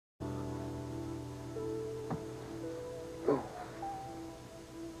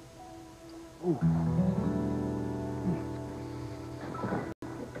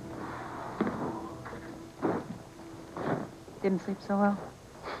Didn't sleep so well?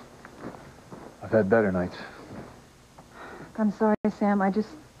 I've had better nights. I'm sorry, Sam. I just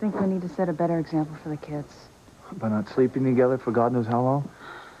think we need to set a better example for the kids. By not sleeping together for God knows how long?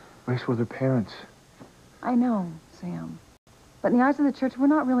 Race with their parents. I know, Sam. But in the eyes of the church, we're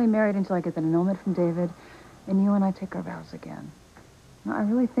not really married until I get the annulment from David, and you and I take our vows again. Now, I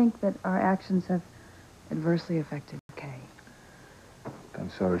really think that our actions have adversely affected Kay. I'm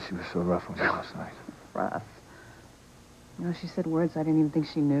sorry she was so rough with me last night. Rough. You know, she said words I didn't even think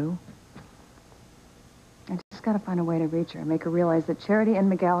she knew. I just gotta find a way to reach her and make her realize that Charity and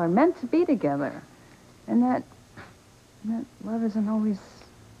Miguel are meant to be together. And that love isn't always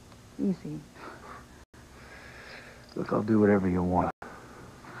easy. Look, I'll do whatever you want. I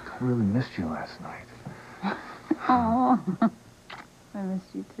really missed you last night. Oh, I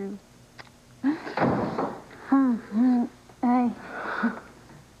missed you too. Hey.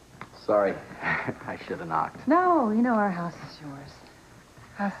 Sorry, I should have knocked. No, you know our house is yours.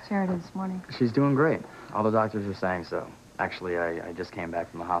 How's Charity this morning? She's doing great. All the doctors are saying so. Actually, I just came back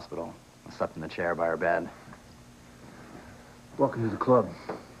from the hospital. I slept in the chair by her bed. Welcome to the club.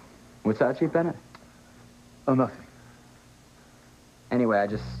 What's that, Chief Bennett? Oh, nothing. Anyway, I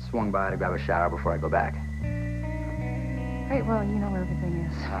just swung by to grab a shower before I go back. Great, well, you know where everything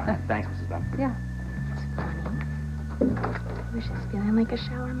is. All right, thanks, Mrs. Bennett. Yeah. I wish I was feeling like a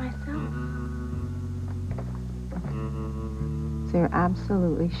shower myself. So you're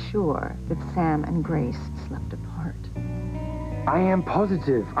absolutely sure that Sam and Grace slept apart? I am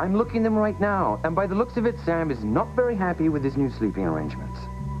positive. I'm looking them right now. And by the looks of it, Sam is not very happy with his new sleeping arrangements.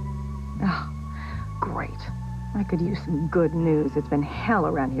 Oh, great. I could use some good news. It's been hell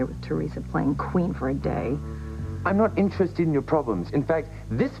around here with Teresa playing queen for a day. I'm not interested in your problems. In fact,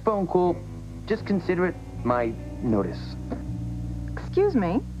 this phone call, just consider it my notice. Excuse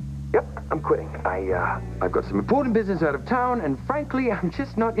me? Yep, I'm quitting. I've got some important business out of town, and frankly, I'm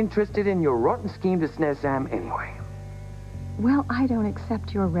just not interested in your rotten scheme to snare Sam anyway. Well, I don't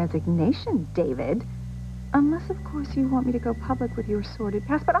accept your resignation, David. Unless, of course, you want me to go public with your sordid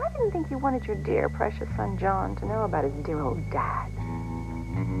past. But I didn't think you wanted your dear, precious son, John, to know about his dear old dad.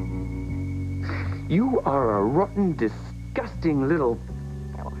 You are a rotten, disgusting little...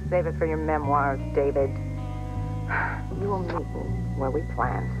 Well, save it for your memoirs, David. You will meet me where we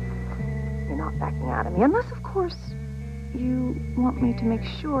plan. You're not backing out of me. Unless, of course, you want me to make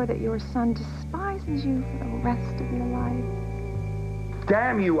sure that your son despises you for the rest of your life.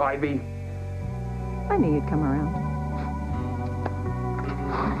 Damn you, Ivy! I knew you'd come around.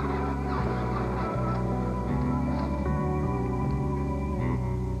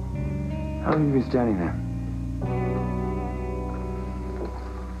 How long have you been standing there?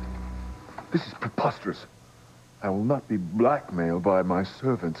 This is preposterous. I will not be blackmailed by my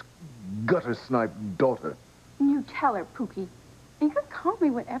servant's gutter-sniped daughter. You tell her, Pookie. And you can call me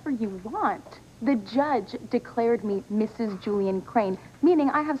whatever you want. The judge declared me Mrs. Julian Crane, meaning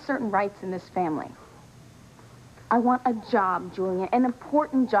I have certain rights in this family. I want a job, Julian, an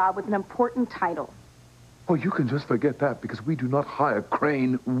important job with an important title. Oh, you can just forget that because we do not hire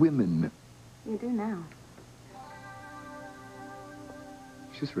Crane women. You do now.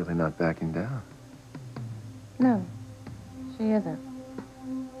 She's really not backing down. No, she isn't.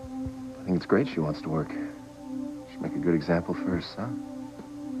 I think it's great she wants to work. She'll make a good example for her son.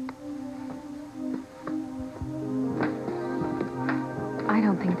 I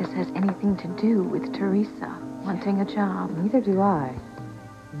don't think this has anything to do with Teresa wanting a job. Neither do I.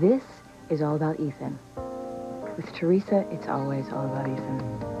 This is all about Ethan. With Teresa, it's always all about Ethan.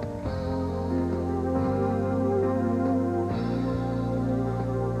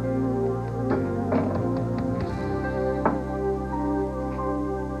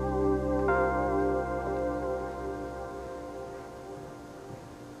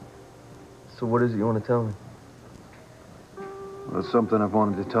 So what is it you want to tell me? Well, it's something I've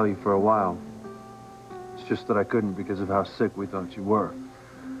wanted to tell you for a while. It's just that I couldn't because of how sick we thought you were.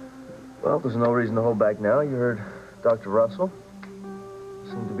 Well, there's no reason to hold back now. You heard Dr. Russell.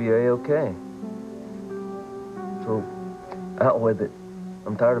 Seemed to be A-OK. So, out with it.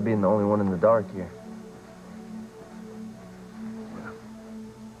 I'm tired of being the only one in the dark here.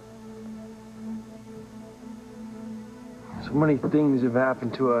 So many things have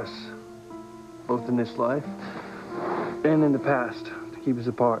happened to us, both in this life and in the past, to keep us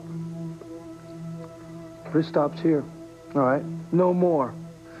apart. But it stops here, all right? No more.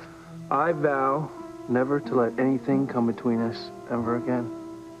 I vow never to let anything come between us ever again.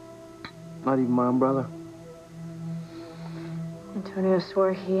 Not even my own brother. Antonio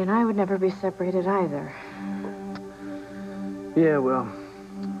swore he and I would never be separated either. Yeah, well,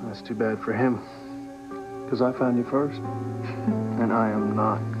 that's too bad for him. Because I found you first. And I am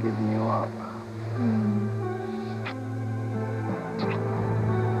not giving you up.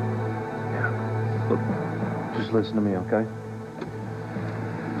 Yeah. Look, just listen to me, okay?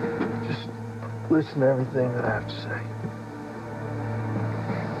 Just listen to everything that I have to say.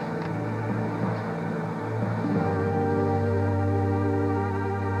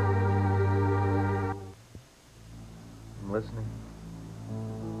 I'm listening.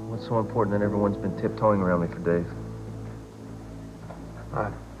 What's so important that everyone's been tiptoeing around me for days?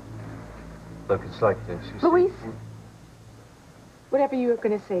 Look, it's like this. You see. Luis? Whatever you were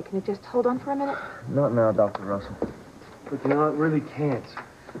going to say, can you just hold on for a minute? Not now, Dr. Russell. But you know, it really can't.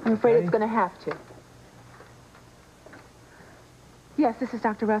 I'm afraid it's going to have to. Yes, this is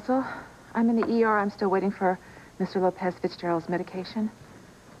Dr. Russell. I'm in the ER. I'm still waiting for Mr. Lopez Fitzgerald's medication.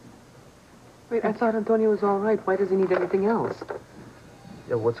 Wait, I thought Antonio was all right. Why does he need anything else?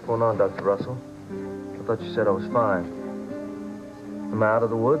 Yeah, what's going on, Dr. Russell? I thought you said I was fine. Am I out of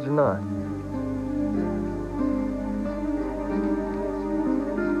the woods or not?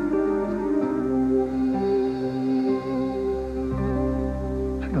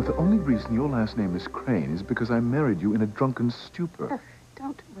 You know, the only reason your last name is Crane is because I married you in a drunken stupor.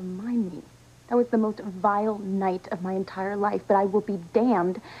 Don't remind me. That was the most vile night of my entire life, but I will be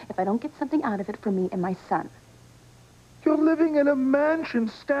damned if I don't get something out of it for me and my son. You're living in a mansion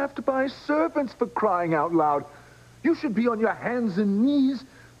staffed by servants, for crying out loud. You should be on your hands and knees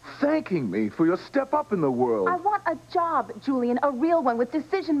thanking me for your step up in the world. I want a job, Julian, a real one with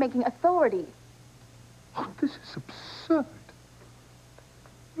decision-making authority. Oh, this is absurd.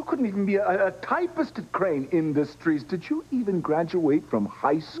 You couldn't even be a typist at Crane Industries. Did you even graduate from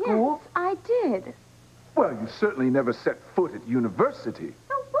high school? Yes, I did. Well, you certainly never set foot at university.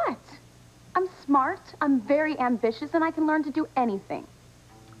 So what? I'm smart, I'm very ambitious, and I can learn to do anything.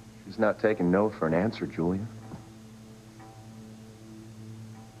 She's not taking no for an answer, Julia.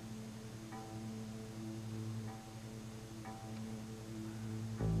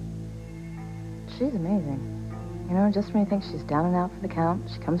 She's amazing. You know, just when you think she's down and out for the count,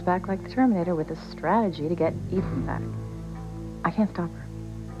 she comes back like the Terminator with a strategy to get Ethan back. I can't stop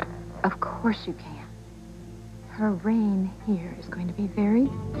her. Of course you can. Her reign here is going to be very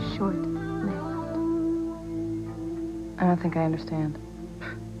short-lived. I don't think I understand.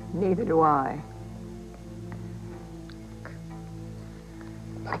 Neither do I.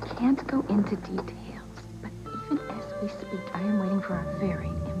 I can't go into details, but even as we speak, I am waiting for a very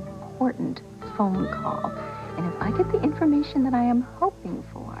important phone call. And if I get the information that I am hoping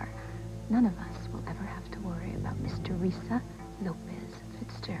for, none of us will ever have to worry about Miss Teresa Lopez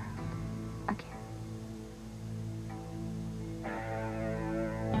Fitzgerald again.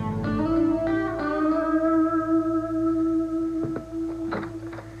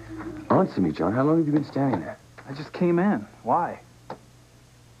 Answer me, John. How long have you been standing there? I just came in. Why?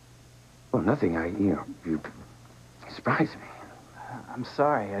 Well, nothing. You surprised me. I'm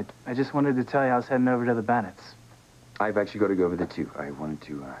sorry. I just wanted to tell you I was heading over to the Bennetts. I've actually got to go over there, too. I wanted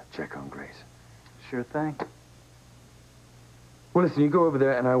to check on Grace. Sure thing. Well, listen, you go over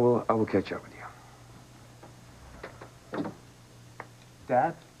there, and I will catch up with you.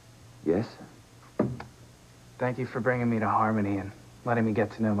 Dad? Yes? Thank you for bringing me to Harmony and letting me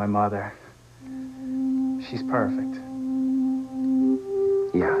get to know my mother. She's perfect.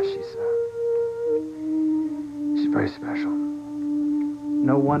 Yeah, she's very special.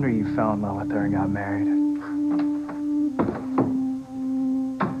 No wonder you fell in love with her and got married.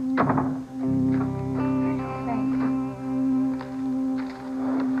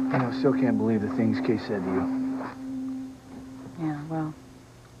 You know, still can't believe the things Kay said to you. Yeah, well,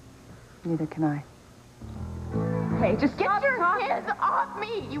 neither can I. Hey, just Get your hands off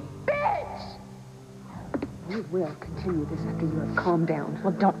me, you bitch! We will continue this after you have calmed down.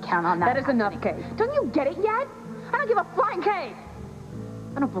 Well, don't count on that. That is enough, Kay. Don't you get it yet? I don't give a flying K.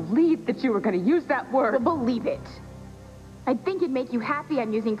 I don't believe that you were going to use that word. Well, believe it. I think it'd make you happy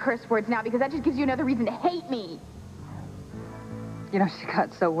I'm using curse words now because that just gives you another reason to hate me. You know, she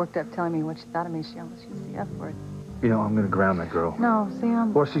got so worked up telling me what she thought of me, she almost used the F word. You know, I'm gonna ground that girl. No,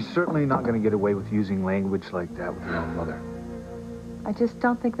 Sam. Or she's certainly not gonna get away with using language like that with her own mother. I just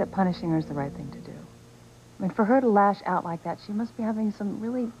don't think that punishing her is the right thing to do. I mean, for her to lash out like that, she must be having some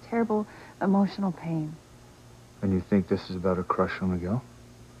really terrible emotional pain. And you think this is about her crush on Miguel?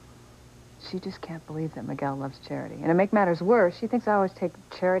 She just can't believe that Miguel loves Charity. And to make matters worse, she thinks I always take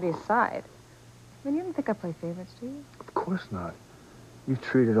Charity's side. I mean, you don't think I play favorites, do you? Of course not. You've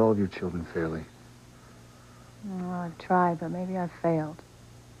treated all of your children fairly. Oh, I've tried, but maybe I've failed.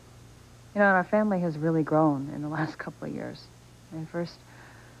 You know, our family has really grown in the last couple of years. And first,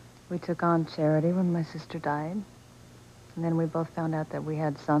 we took on Charity when my sister died. And then we both found out that we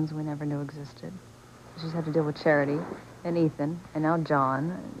had sons we never knew existed. We just had to deal with Charity and Ethan and now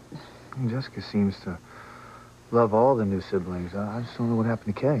John. Jessica seems to love all the new siblings. I just don't know what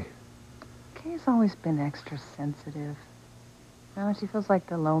happened to Kay. Kay's always been extra sensitive. Now she feels like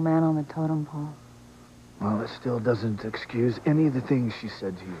the low man on the totem pole. Well, it still doesn't excuse any of the things she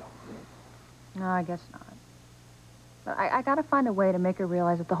said to you. No, I guess not. But I gotta find a way to make her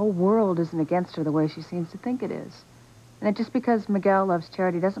realize that the whole world isn't against her the way she seems to think it is. And that just because Miguel loves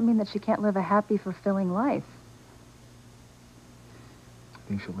Charity doesn't mean that she can't live a happy, fulfilling life.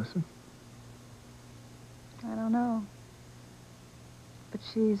 Think she'll listen? I don't know. But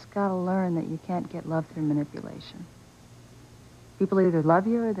she's gotta learn that you can't get love through manipulation. People either love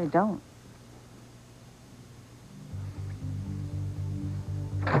you or they don't.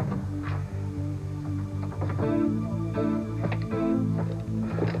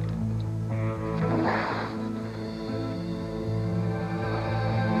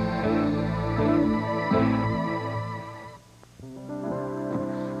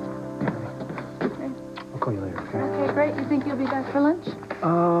 I'll call you later, okay? Okay, great. You think you'll be back for lunch?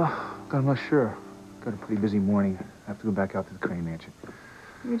 God, I'm not sure. Got a pretty busy morning. I have to go back out to the Crane Mansion.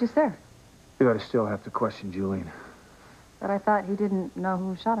 You were just there. You gotta still have to question Julian. But I thought he didn't know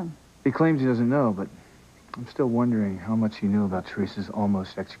who shot him. He claims he doesn't know, but I'm still wondering how much he knew about Teresa's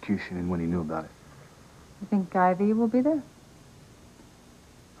almost execution and when he knew about it. You think Ivy will be there?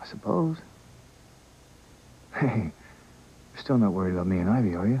 I suppose. Hey, you're still not worried about me and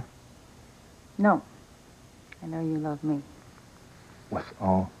Ivy, are you? No. I know you love me. With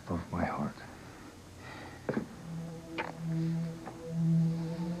all of my heart.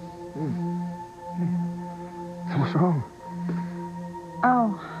 What's wrong?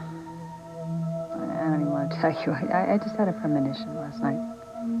 Oh. I don't even want to tell you. I just had a premonition last night.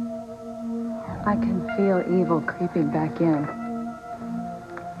 I can feel evil creeping back in.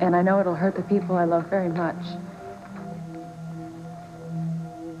 And I know it'll hurt the people I love very much.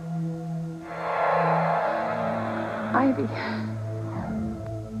 Ivy.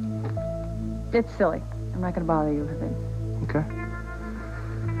 It's silly. I'm not going to bother you with it. Okay.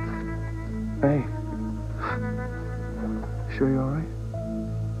 Hey. Sure you're all right?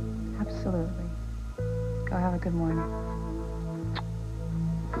 Absolutely. Go have a good morning.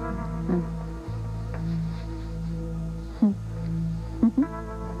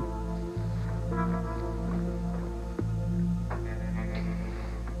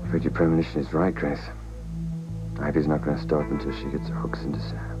 I'm afraid your premonition is right, Grace. Ivy's not going to stop until she gets her hooks into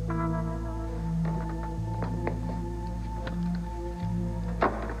Sam.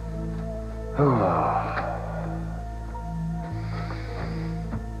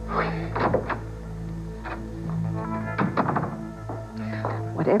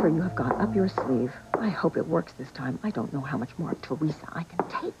 Whatever you have got up your sleeve, I hope it works this time. I don't know how much more of Teresa I can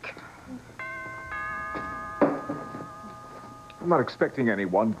take. I'm not expecting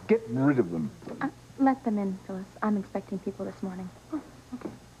anyone. Get rid of them. Let them in, Phyllis. I'm expecting people this morning. Oh, okay.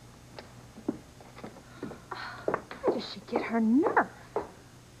 Where does she get her nerve?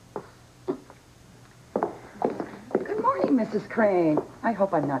 Good morning, Mrs. Crane. I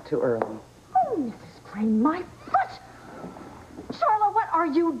hope I'm not too early. Oh, Mrs. Crane, my foot! Charla, what are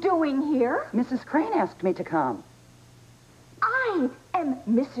you doing here? Mrs. Crane asked me to come. I am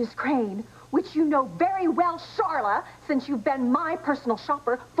Mrs. Crane, which you know very well, Charla, since you've been my personal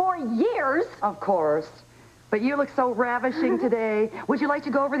shopper for years. Of course. But you look so ravishing today. Would you like to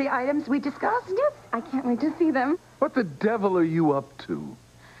go over the items we discussed? Yes, I can't wait to see them. What the devil are you up to?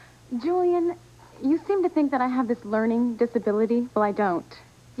 Julian, you seem to think that I have this learning disability. Well, I don't.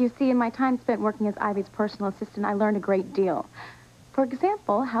 You see, in my time spent working as Ivy's personal assistant, I learned a great deal. For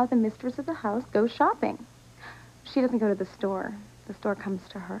example, how the mistress of the house goes shopping. She doesn't go to the store. The store comes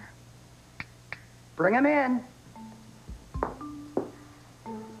to her. Bring him in.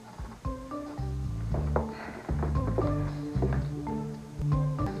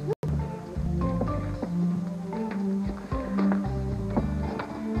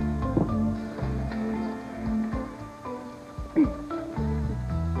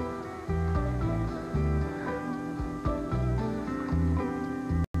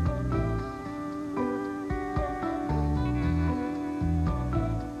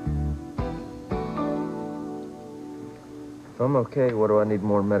 I'm okay. What do I need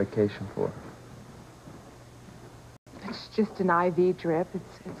more medication for? It's just an IV drip.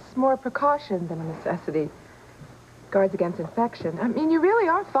 It's more precaution than a necessity. Guards against infection. I mean, you really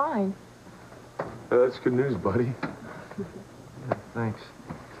are fine. That's good news, buddy. Yeah, thanks.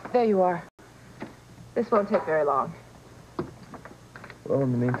 There you are. This won't take very long. Well,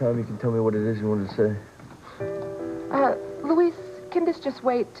 in the meantime, you can tell me what it is you wanted to say. Louise, can this just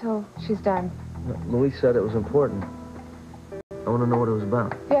wait till she's done? Louise said it was important. I want to know what it was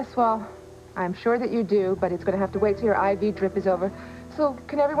about. Yes, well, I'm sure that you do, but it's going to have to wait till your IV drip is over. So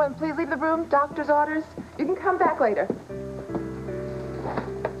can everyone please leave the room? Doctor's orders. You can come back later.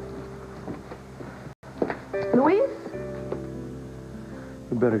 Louise?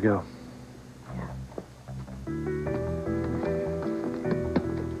 We better go.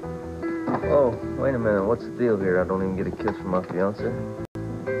 Oh, wait a minute. What's the deal here? I don't even get a kiss from my fiancé.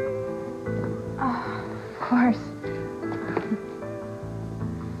 Oh, of course.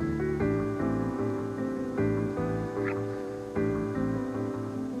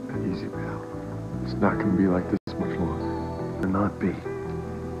 Easy, pal. It's not going to be like this much longer. Or not be.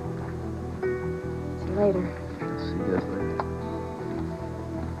 See you later. See you guys later.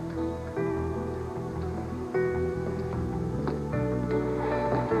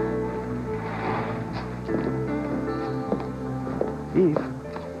 Eve,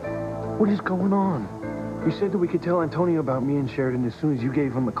 what is going on? You said that we could tell Antonio about me and Sheridan as soon as you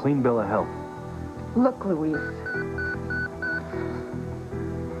gave him a clean bill of health. Look, Louise.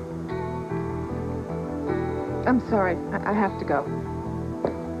 I'm sorry. I have to go.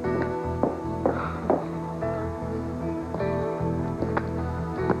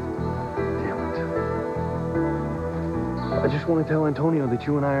 Damn it. I just want to tell Antonio that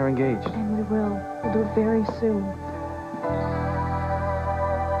you and I are engaged. And we will. We'll do it very soon.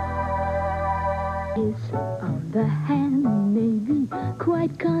 Kiss on the hand may be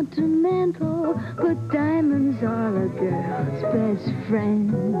quite continental, but diamonds are a girl's best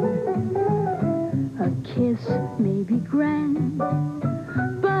friend. A kiss may be grand,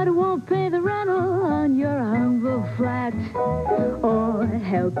 but it won't pay the rental on your humble flat, or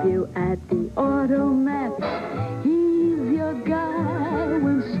help you at the automat. He's your guy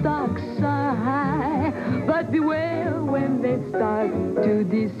when stocks are high, but beware when they start to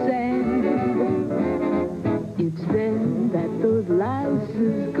descend. It's then that those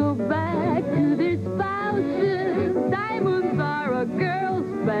louses go back to their spouses. Diamonds are a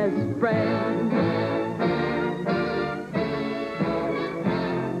girl's best friend.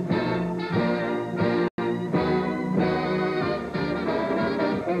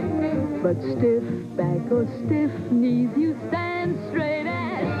 But stiff back or stiff knees, you stand straight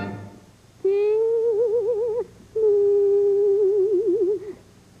as stiff knees.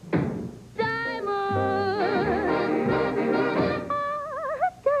 Diamonds are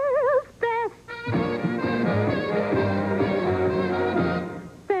a girl's best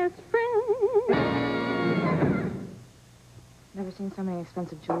friend. Never seen so many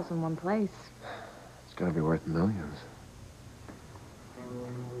expensive jewels in one place. It's got to be worth millions.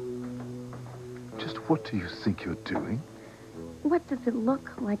 Just what do you think you're doing? What does it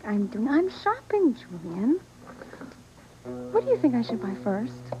look like I'm doing? I'm shopping, Julian. What do you think I should buy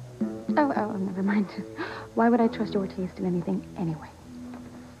first? Oh, never mind. Why would I trust your taste in anything anyway?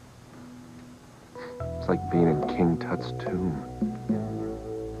 It's like being in King Tut's tomb.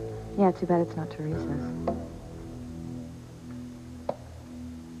 Yeah, too bad it's not Teresa's.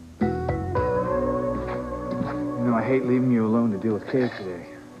 You know, I hate leaving you alone to deal with Kay today.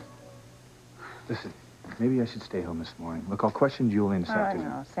 Listen, maybe I should stay home this morning. Look, I'll question Julian this afternoon.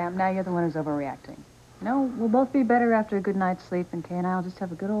 No, Sam, now you're the one who's overreacting. No, we'll both be better after a good night's sleep, and Kay and I'll just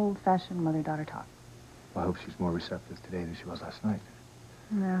have a good old-fashioned mother-daughter talk. Well, I hope she's more receptive today than she was last night.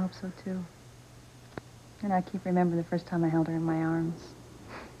 I hope so, too. And I keep remembering the first time I held her in my arms.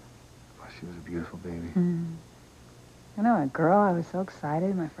 Well, she was a beautiful baby. I know, a girl, I was so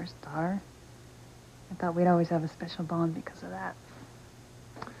excited, my first daughter. I thought we'd always have a special bond because of that.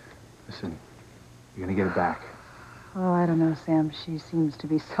 Listen, you're gonna get it back. Oh, I don't know, Sam. She seems to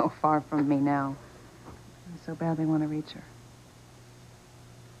be so far from me now. I so badly want to reach her.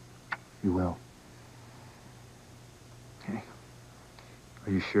 You will. Hey,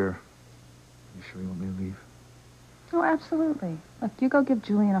 are you sure? Are you sure you want me to leave? Oh, absolutely. Look, you go give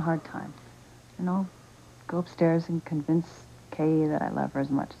Julian a hard time. And I'll go upstairs and convince Kay that I love her as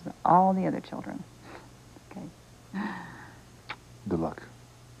much as all the other children. Okay? Good luck.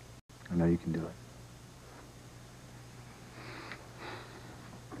 I know you can do it.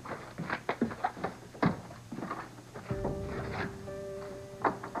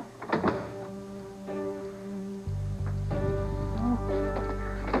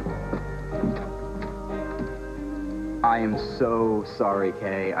 I am so sorry,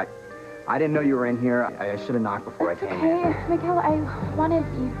 Kay. I didn't know you were in here. I should have knocked before I came in. Hey, Miguel, I wanted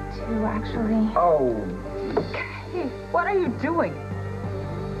you to actually... Oh. Hey, what are you doing?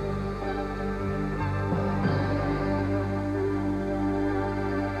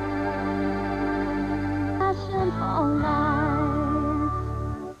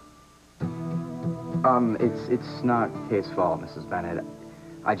 It's not Kay's fault, Mrs. Bennett.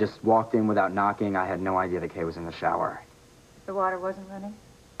 I just walked in without knocking. I had no idea that Kay was in the shower. The water wasn't running?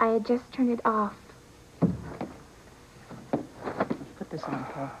 I had just turned it off. Put this on,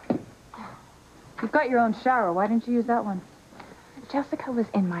 Paul. You've got your own shower. Why didn't you use that one? Jessica was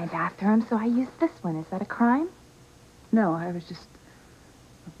in my bathroom, so I used this one. Is that a crime? No, I was just...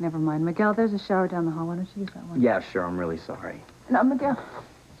 Look, never mind. Miguel, there's a shower down the hall. Why don't you use that one? Yeah, sure. I'm really sorry. No, Miguel.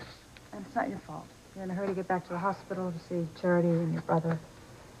 And it's not your fault. You're in a hurry to get back to the hospital to see Charity and your brother.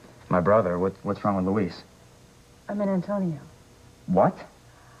 My brother? What's wrong with Luis? I'm in Antonio. What?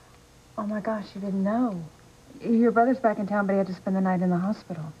 Oh, my gosh, you didn't know. Your brother's back in town, but he had to spend the night in the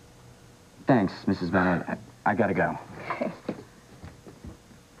hospital. Thanks, Mrs. Bennett. I gotta go. Okay.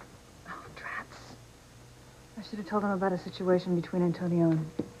 Oh, drats. I should have told him about a situation between Antonio and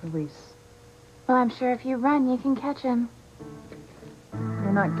Luis. Well, I'm sure if you run, you can catch him.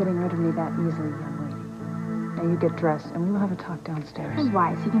 You're not getting rid of me that easily, young lady. Now you get dressed, and we will have a talk downstairs. And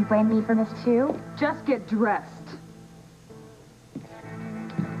why? So you can blame me for this, too? Just get dressed.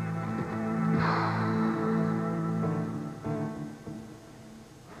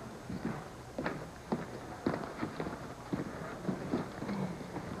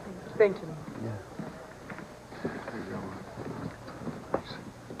 Thank you. Yeah. There you go. Thanks.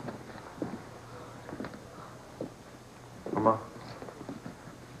 Mama.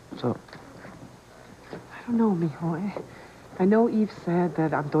 What's up? I don't know, mijo. I know Eve said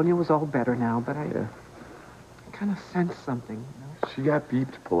that Antonio was all better now, but I kind of sensed something, you know? She got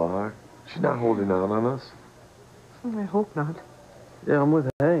beeped, Pilar. She's not holding out on us. Well, I hope not. Yeah, I'm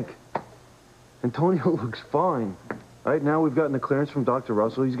with Hank. Antonio looks fine. Right now, we've gotten the clearance from Dr.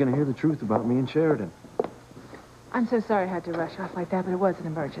 Russell. He's going to hear the truth about me and Sheridan. I'm so sorry I had to rush off like that, but it was an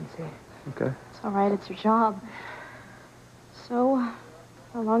emergency. Okay. It's all right. It's your job. So,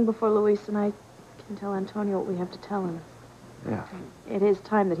 how long before Luis and I can tell Antonio what we have to tell him? Yeah. It is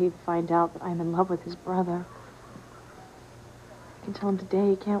time that he'd find out that I'm in love with his brother. We can tell him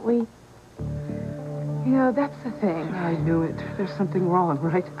today, can't we? You know, that's the thing. I knew it. There's something wrong,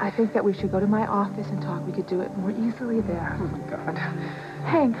 right? I think that we should go to my office and talk. We could do it more easily there. Oh, my God.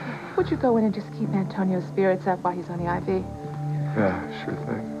 Hank, would you go in and just keep Antonio's spirits up while he's on the IV? Yeah, sure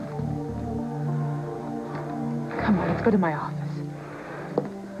thing. Come on, let's go to my office.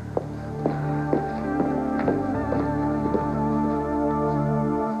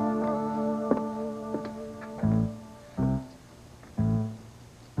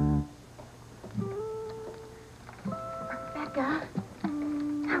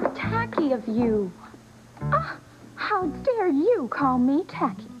 Of you. Oh, how dare you call me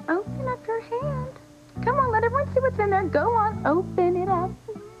tacky? Open up your hand. Come on, let everyone see what's in there. Go on, open it up.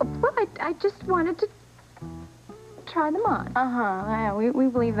 Well, I just wanted to try them on. Yeah, we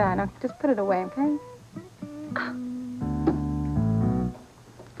believe that. Now, just put it away, okay?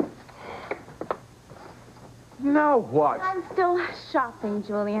 Now what? I'm still shopping,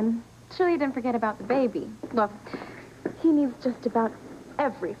 Julian. Sure you didn't forget about the baby. Look, he needs just about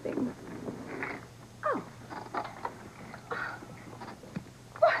everything.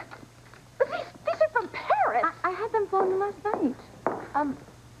 I had them flown in last night.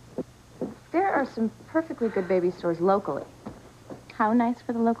 There are some perfectly good baby stores locally. How nice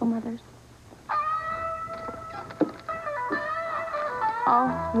for the local mothers.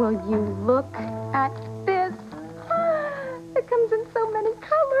 Oh, will you look at this? It comes in so many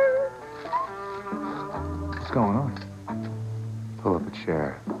colors. What's going on? Pull up a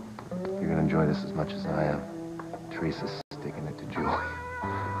chair. You're gonna enjoy this as much as I am. Teresa's sticking it to Julie.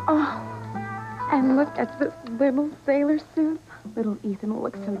 Oh. And look at this little sailor suit. Little Ethan will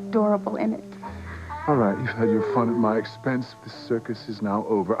look so adorable in it. All right, you've had your fun at my expense. The circus is now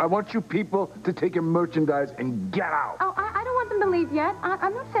over. I want you people to take your merchandise and get out. Oh, I don't want them to leave yet.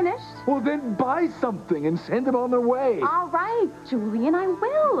 I'm not finished. Well, then buy something and send them on their way. All right, Julian, I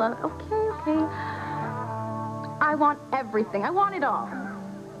will. Okay. I want everything. I want it all.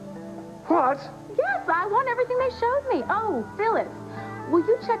 What? Yes, I want everything they showed me. Oh, Phyllis. Will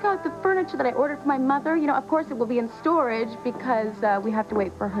you check out the furniture that I ordered for my mother? You know, of course it will be in storage because we have to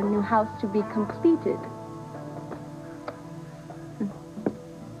wait for her new house to be completed.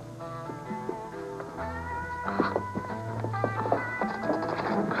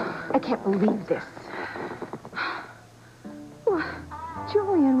 I can't believe this.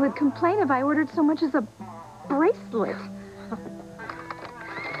 Julian. Julian would complain if I ordered so much as a bracelet.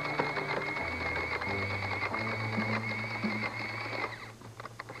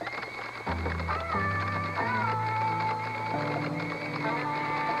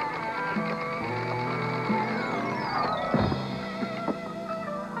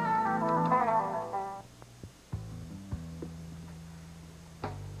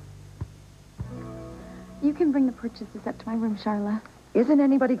 You can bring the purchases up to my room, Charla. Isn't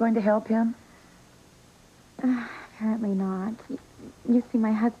anybody going to help him? Apparently not. You see,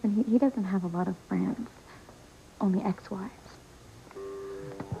 my husband, he doesn't have a lot of friends. Only ex-wives.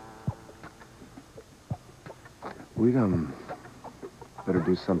 We'd, better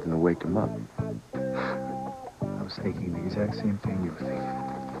do something to wake him up. I was thinking the exact same thing you were thinking.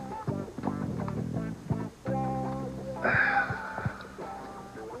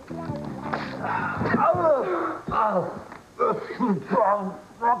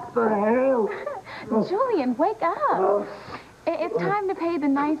 What the hell? Julian, wake up. It's time to pay the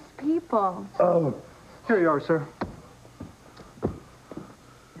nice people. Oh, here you are, sir.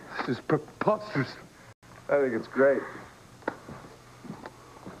 This is preposterous. I think it's great.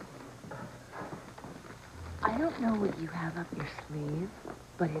 I don't know what you have up your sleeve,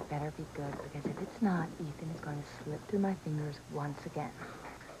 but it better be good, because if it's not, Ethan is going to slip through my fingers once again.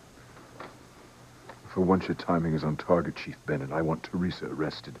 For once, your timing is on target, Chief Bennett. I want Teresa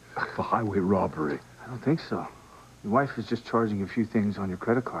arrested for highway robbery. I don't think so. Your wife is just charging a few things on your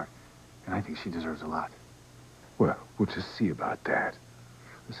credit card, and I think she deserves a lot. Well, we'll just see about that.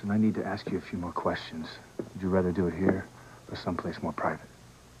 Listen, I need to ask you a few more questions. Would you rather do it here or someplace more private?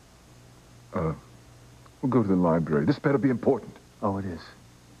 We'll go to the library. This better be important. Oh, it is.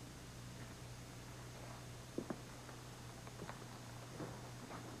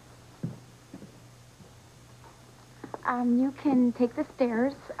 You can take the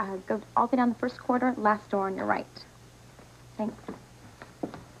stairs, go all the way down the first quarter, last door on your right. Thanks.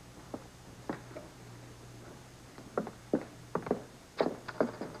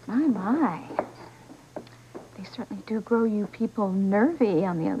 My. They certainly do grow you people nervy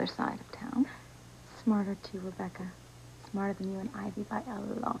on the other side of town. Smarter, too, Rebecca. Smarter than you and Ivy by a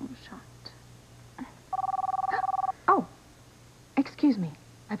long shot. Oh, excuse me.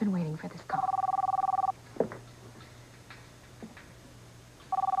 I've been waiting for this call.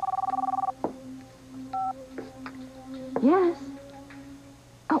 Yes.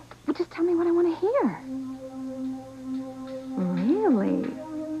 Oh, well, just tell me what I want to hear. Really?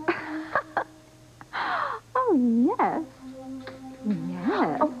 Oh, yes.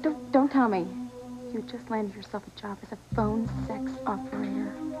 Yes. Oh, don't tell me. You just landed yourself a job as a phone sex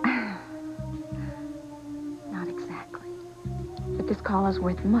operator. Not exactly. But this call is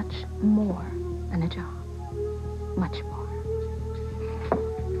worth much more than a job. Much more.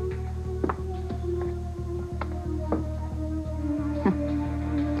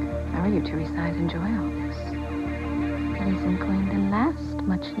 How are you, Teresa? I'd enjoy all this. Pleasant claim to last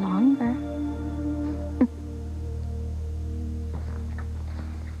much longer.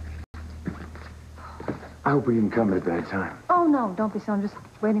 I hope we didn't come at a bad time. Oh, no, don't be so. I'm just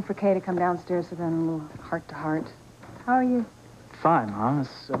waiting for Kay to come downstairs so then a little heart-to-heart. How are you? Fine, Mom. Is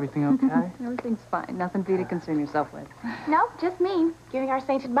everything okay? Everything's fine. Nothing for you to concern yourself with. No, just me. Giving our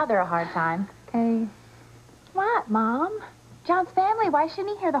sainted mother a hard time. Kay. What, Mom? John's family. Why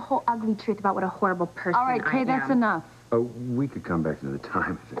shouldn't he hear the whole ugly truth about what a horrible person All right, Kay, that's enough. Oh, we could come back another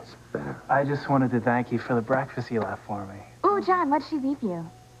time if it's better. I just wanted to thank you for the breakfast you left for me. Ooh, John, what'd she leave you?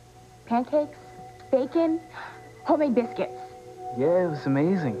 Pancakes? Bacon? Homemade biscuits? Yeah, it was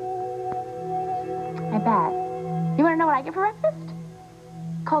amazing. I bet. You want to know what I get for breakfast?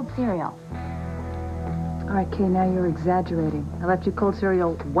 Cold cereal. All right, Kay, now you're exaggerating. I left you cold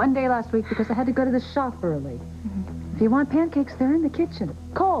cereal one day last week because I had to go to the shop early. If you want pancakes, they're in the kitchen.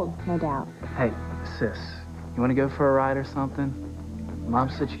 Cold, no doubt. Hey, sis, you want to go for a ride or something? Mom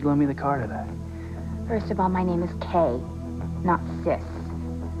said she'd loan me the car today. First of all, my name is Kay, not Sis.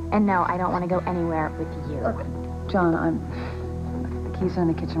 And no, I don't want to go anywhere with you. Look, John, the keys are in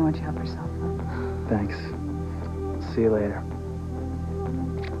the kitchen. Why don't you help yourself? Thanks. See you later.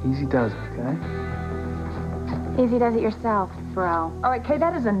 Easy does it, okay? Easy does it yourself, bro. All right, Kay,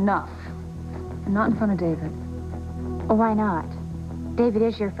 that is enough. And not in front of David. Well, why not? David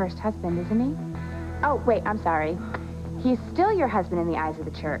is your first husband, isn't he? Oh, wait, I'm sorry. He's still your husband in the eyes of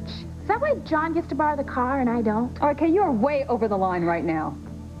the church. Is that why John gets to borrow the car and I don't? All right, Kay, you're way over the line right now.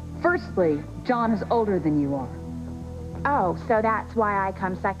 Firstly, John is older than you are. Oh, so that's why I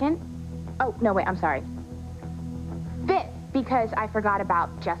come second? Oh, no, wait, I'm sorry. Fifth, because I forgot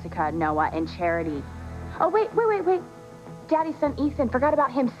about Jessica, Noah, and Charity. Oh, wait. Daddy's son Ethan. Forgot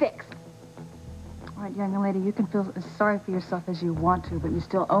about him 6th. All right, young lady, you can feel as sorry for yourself as you want to, but you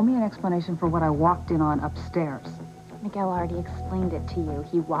still owe me an explanation for what I walked in on upstairs. Miguel already explained it to you.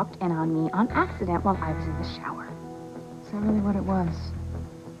 He walked in on me on accident while I was in the shower. Is that really what it was?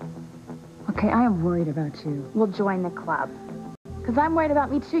 Okay, I am worried about you. We'll join the club. Because I'm worried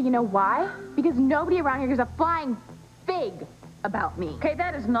about me, too. You know why? Because nobody around here gives a flying fig about me. Okay,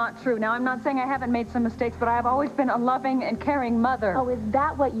 that is not true. Now, I'm not saying I haven't made some mistakes, but I have always been a loving and caring mother. Oh, is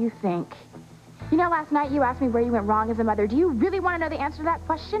that what you think? You know, last night you asked me where you went wrong as a mother. Do you really want to know the answer to that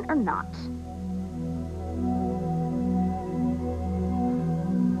question or not?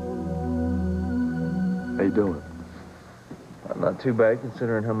 How you doing? Not too bad,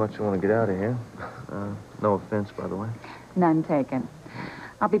 considering how much you want to get out of here. No offense, by the way. None taken.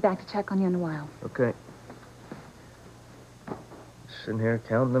 I'll be back to check on you in a while. Okay. Sitting here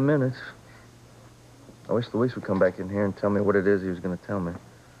counting the minutes. I wish Luis would come back in here and tell me what it is he was going to tell me.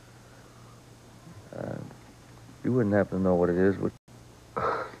 You wouldn't happen to know what it is, would you?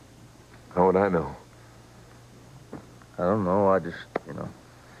 How would I know? I don't know. I just, you know,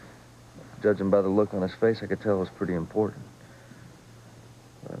 judging by the look on his face, I could tell it was pretty important.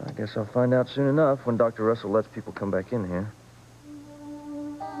 But I guess I'll find out soon enough when Dr. Russell lets people come back in here.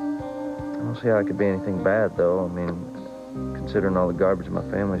 I don't see how it could be anything bad, though. I mean, considering all the garbage my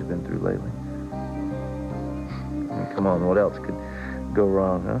family's been through lately. I mean, come on, what else could go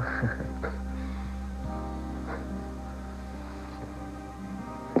wrong, huh?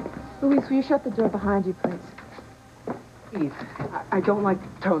 Luis, will you shut the door behind you, please? Eve, I don't like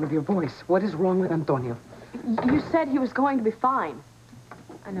the tone of your voice. What is wrong with Antonio? You said he was going to be fine.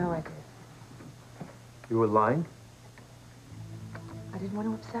 I know I did. You were lying? I didn't want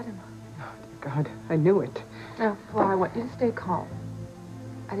to upset him. Oh, God, I knew it. No, well, I want you to stay calm.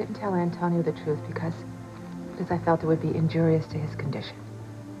 I didn't tell Antonio the truth because I felt it would be injurious to his condition.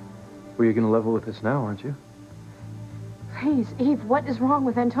 Well, you're going to level with us now, aren't you? Please, Eve, what is wrong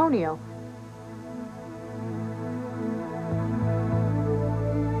with Antonio?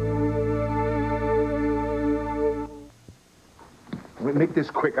 Make this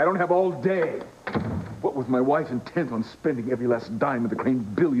quick. I don't have all day. What with my wife intent on spending every last dime of the Crane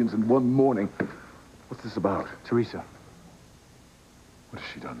billions in one morning? What's this about? Teresa. What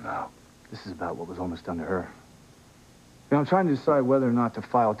has she done now? This is about what was almost done to her. You know, I'm trying to decide whether or not to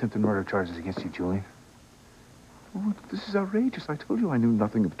file attempted murder charges against you, Julian. What? This is outrageous. I told you I knew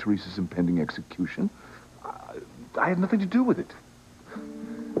nothing of Teresa's impending execution. I had nothing to do with it.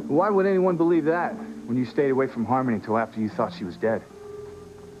 Why would anyone believe that when you stayed away from Harmony until after you thought she was dead?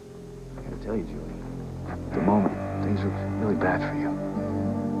 I gotta tell you, Julian, at the moment, things are really bad for you.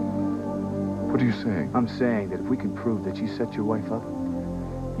 What are you saying? I'm saying that if we can prove that you set your wife up,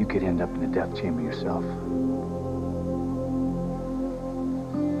 you could end up in the death chamber yourself.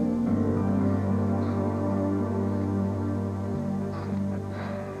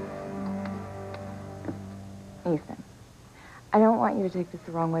 Ethan, I don't want you to take this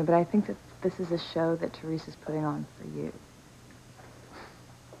the wrong way, but I think that this is a show that Teresa's putting on for you.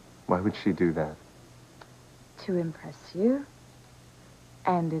 Why would she do that? To impress you.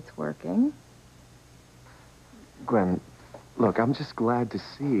 And it's working. Gwen, look, I'm just glad to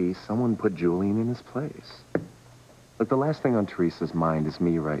see someone put Julian in his place. Look, the last thing on Teresa's mind is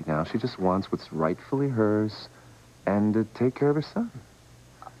me right now. She just wants what's rightfully hers and to take care of her son.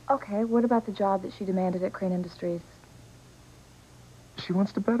 Okay, what about the job that she demanded at Crane Industries? She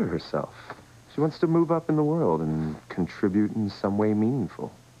wants to better herself. She wants to move up in the world and contribute in some way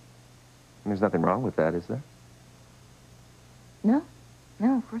meaningful. And there's nothing wrong with that, is there? No.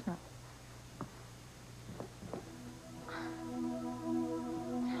 No, of course not.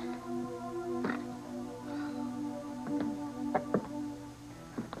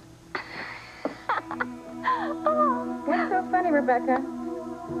 Oh, what's so funny, Rebecca?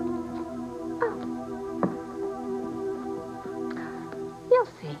 You'll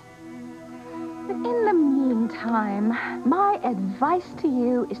see. But in the meantime, my advice to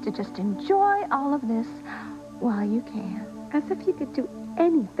you is to just enjoy all of this while you can. As if you could do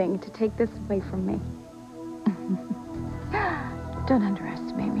anything to take this away from me. Don't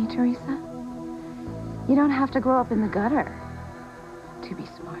underestimate me, Teresa. You don't have to grow up in the gutter to be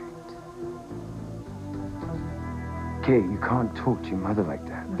smart. Kay, you can't talk to your mother like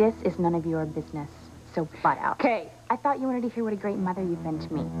that. This is none of your business, so butt out. Kay. I thought you wanted to hear what a great mother you've been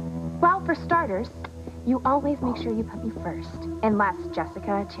to me. Well, for starters, you always make sure you put me first. Unless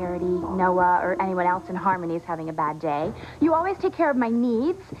Jessica, Charity, Noah, or anyone else in Harmony is having a bad day. You always take care of my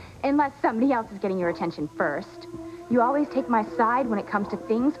needs, unless somebody else is getting your attention first. You always take my side when it comes to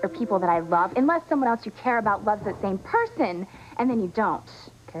things or people that I love, unless someone else you care about loves that same person, and then you don't.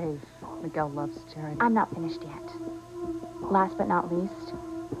 Kay, Miguel loves Charity. I'm not finished yet. Last but not least,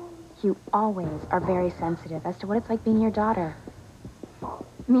 you always are very sensitive as to what it's like being your daughter.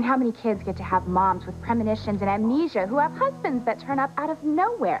 I mean, how many kids get to have moms with premonitions and amnesia who have husbands that turn up out of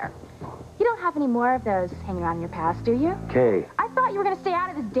nowhere? You don't have any more of those hanging around in your past, do you? Kay. I thought you were going to stay out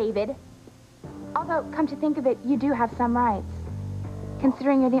of this, David. Although, come to think of it, you do have some rights.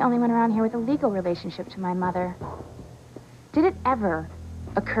 Considering you're the only one around here with a legal relationship to my mother. Did it ever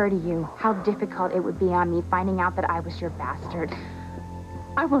occur to you how difficult it would be on me finding out that I was your bastard?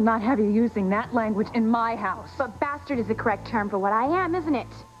 I will not have you using that language in my house. But bastard is the correct term for what I am, isn't it?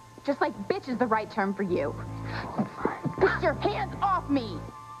 Just like bitch is the right term for you. Get your hands off me!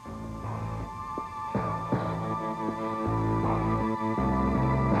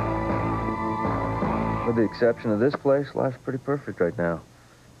 With the exception of this place, life's pretty perfect right now.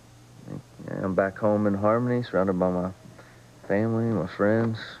 I'm back home in Harmony, surrounded by my family, my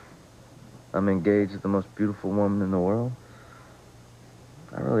friends. I'm engaged with the most beautiful woman in the world.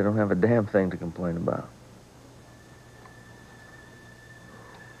 I really don't have a damn thing to complain about.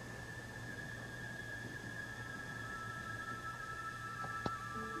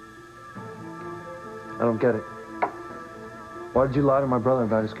 I don't get it. Why did you lie to my brother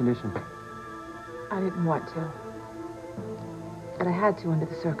about his condition? I didn't want to. But I had to under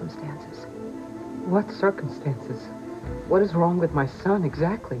the circumstances. What circumstances? What is wrong with my son,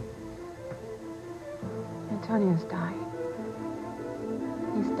 exactly? Antonio's dying.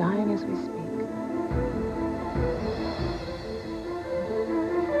 He's dying as we speak.